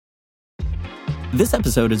This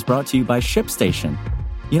episode is brought to you by ShipStation.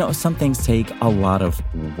 You know, some things take a lot of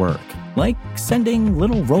work, like sending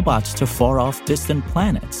little robots to far-off distant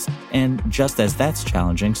planets. And just as that's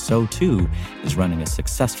challenging, so too is running a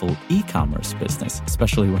successful e-commerce business,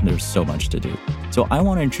 especially when there's so much to do. So I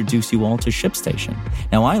want to introduce you all to ShipStation.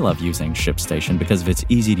 Now, I love using ShipStation because of its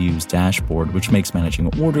easy-to-use dashboard, which makes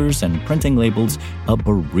managing orders and printing labels a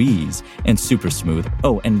breeze and super smooth.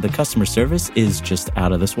 Oh, and the customer service is just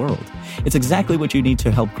out of this world. It's exactly what you need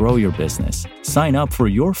to help grow your business. Sign up for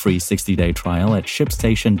your free 60-day trial at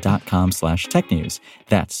shipstation.com/technews.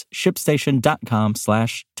 That's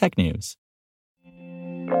shipstation.com/technews.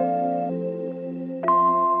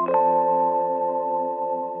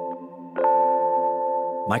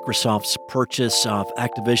 Microsoft's purchase of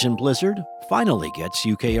Activision Blizzard finally gets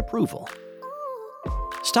UK approval.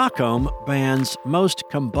 Stockholm bans most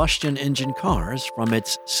combustion engine cars from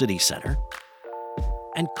its city center.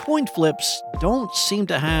 And coin flips don't seem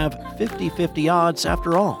to have 50-50 odds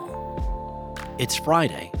after all. It's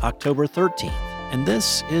Friday, October 13th, and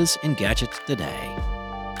this is Engadget Today.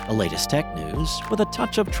 The latest tech news with a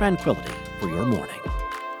touch of tranquility for your morning.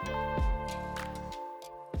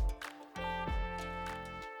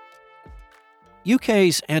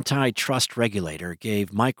 UK's antitrust regulator gave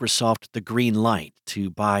Microsoft the green light to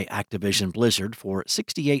buy Activision Blizzard for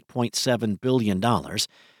 $68.7 billion,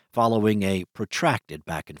 following a protracted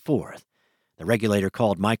back and forth. The regulator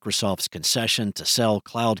called Microsoft's concession to sell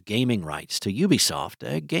cloud gaming rights to Ubisoft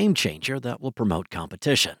a game changer that will promote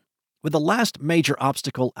competition. With the last major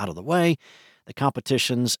obstacle out of the way, the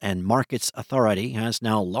Competitions and Markets Authority has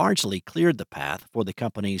now largely cleared the path for the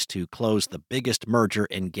companies to close the biggest merger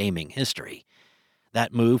in gaming history.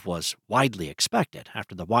 That move was widely expected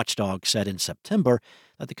after the watchdog said in September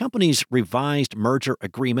that the company's revised merger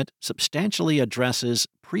agreement substantially addresses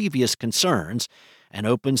previous concerns and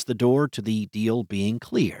opens the door to the deal being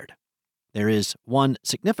cleared. There is one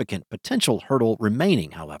significant potential hurdle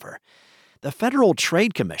remaining, however. The Federal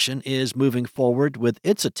Trade Commission is moving forward with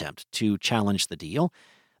its attempt to challenge the deal.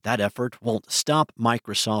 That effort won't stop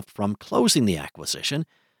Microsoft from closing the acquisition,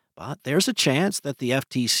 but there's a chance that the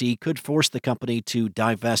FTC could force the company to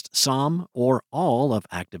divest some or all of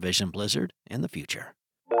Activision Blizzard in the future.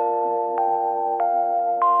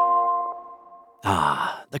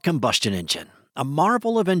 The combustion engine, a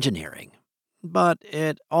marvel of engineering. But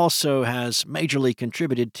it also has majorly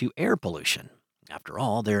contributed to air pollution. After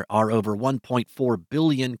all, there are over 1.4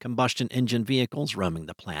 billion combustion engine vehicles roaming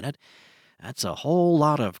the planet. That's a whole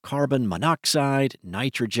lot of carbon monoxide,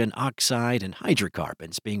 nitrogen oxide, and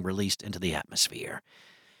hydrocarbons being released into the atmosphere.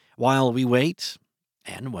 While we wait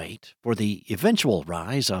and wait for the eventual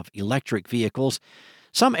rise of electric vehicles,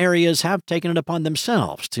 some areas have taken it upon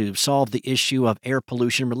themselves to solve the issue of air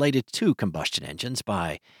pollution related to combustion engines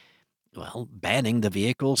by, banning the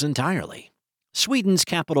vehicles entirely. Sweden's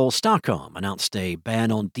capital, Stockholm, announced a ban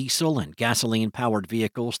on diesel and gasoline-powered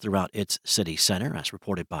vehicles throughout its city center, as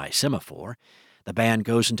reported by Semaphore. The ban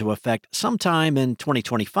goes into effect sometime in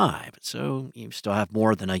 2025, so you still have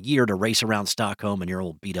more than a year to race around Stockholm in your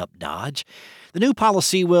old beat-up Dodge. The new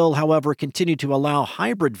policy will, however, continue to allow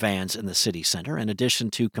hybrid vans in the city center, in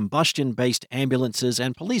addition to combustion-based ambulances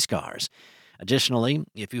and police cars. Additionally,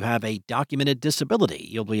 if you have a documented disability,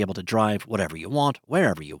 you'll be able to drive whatever you want,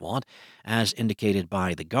 wherever you want, as indicated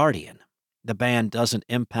by The Guardian. The ban doesn't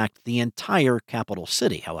impact the entire capital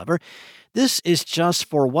city, however. This is just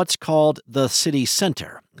for what's called the city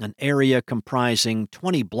center, an area comprising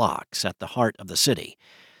 20 blocks at the heart of the city.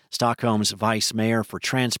 Stockholm's vice mayor for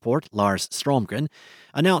transport, Lars Stromgren,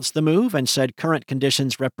 announced the move and said current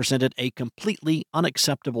conditions represented a completely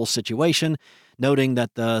unacceptable situation, noting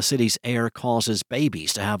that the city's air causes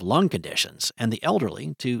babies to have lung conditions and the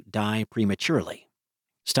elderly to die prematurely.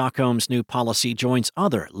 Stockholm's new policy joins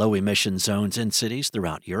other low-emission zones in cities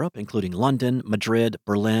throughout Europe, including London, Madrid,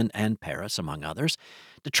 Berlin, and Paris, among others.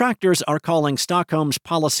 Detractors are calling Stockholm's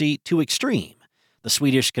policy too extreme. The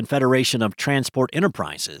Swedish Confederation of Transport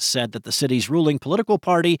Enterprises said that the city's ruling political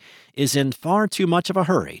party is in far too much of a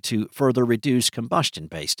hurry to further reduce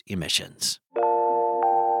combustion-based emissions.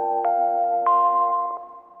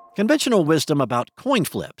 Conventional wisdom about coin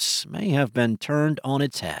flips may have been turned on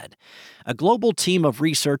its head. A global team of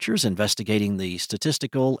researchers investigating the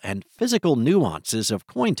statistical and physical nuances of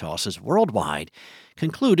coin tosses worldwide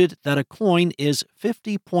concluded that a coin is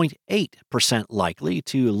 50.8% likely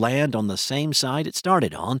to land on the same side it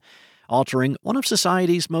started on, altering one of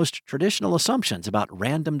society's most traditional assumptions about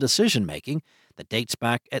random decision-making that dates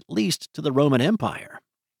back at least to the Roman Empire.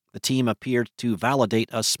 The team appeared to validate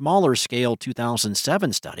a smaller-scale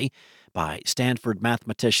 2007 study by Stanford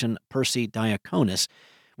mathematician Percy Diaconis,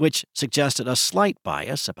 which suggested a slight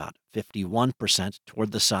bias, about 51%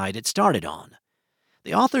 toward the side it started on.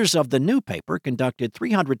 The authors of the new paper conducted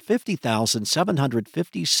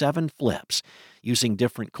 350,757 flips using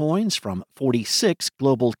different coins from 46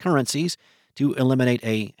 global currencies to eliminate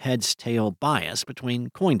a heads-tail bias between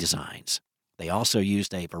coin designs. They also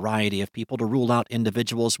used a variety of people to rule out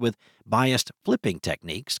individuals with biased flipping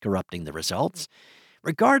techniques corrupting the results.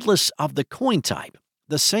 Regardless of the coin type,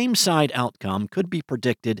 the same side outcome could be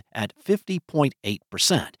predicted at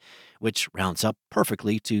 50.8%, which rounds up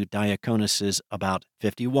perfectly to Diaconis's about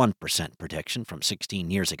 51% prediction from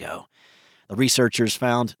 16 years ago. The researchers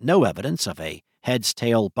found no evidence of a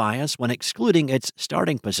heads-tail bias when excluding its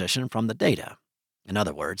starting position from the data. In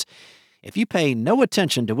other words, if you pay no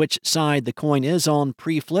attention to which side the coin is on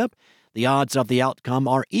pre-flip, the odds of the outcome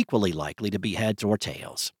are equally likely to be heads or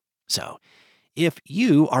tails. So, if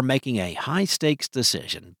you are making a high-stakes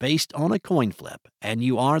decision based on a coin flip and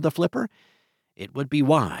you are the flipper, it would be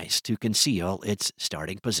wise to conceal its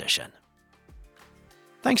starting position.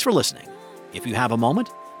 Thanks for listening. If you have a moment,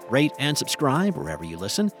 rate and subscribe wherever you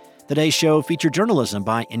listen. Today's show featured journalism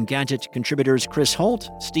by Engadget contributors Chris Holt,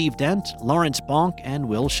 Steve Dent, Lawrence Bonk, and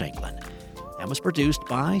Will Shanklin, and was produced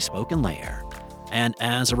by Spoken Layer. And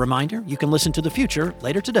as a reminder, you can listen to The Future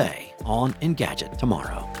later today on Engadget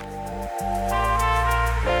Tomorrow.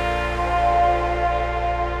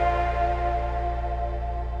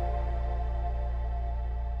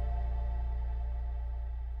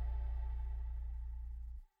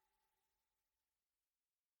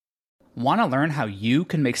 Want to learn how you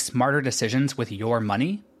can make smarter decisions with your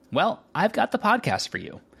money? Well, I've got the podcast for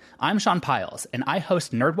you. I'm Sean Piles, and I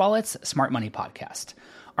host NerdWallet's Smart Money Podcast.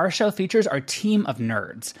 Our show features our team of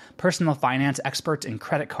nerds, personal finance experts in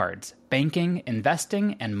credit cards, banking,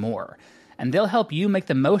 investing, and more. And they'll help you make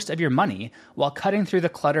the most of your money while cutting through the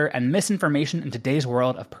clutter and misinformation in today's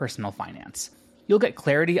world of personal finance. You'll get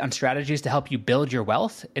clarity on strategies to help you build your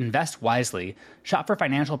wealth, invest wisely, shop for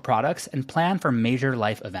financial products, and plan for major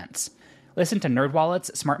life events. Listen to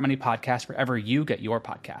NerdWallet's Smart Money Podcast wherever you get your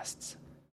podcasts.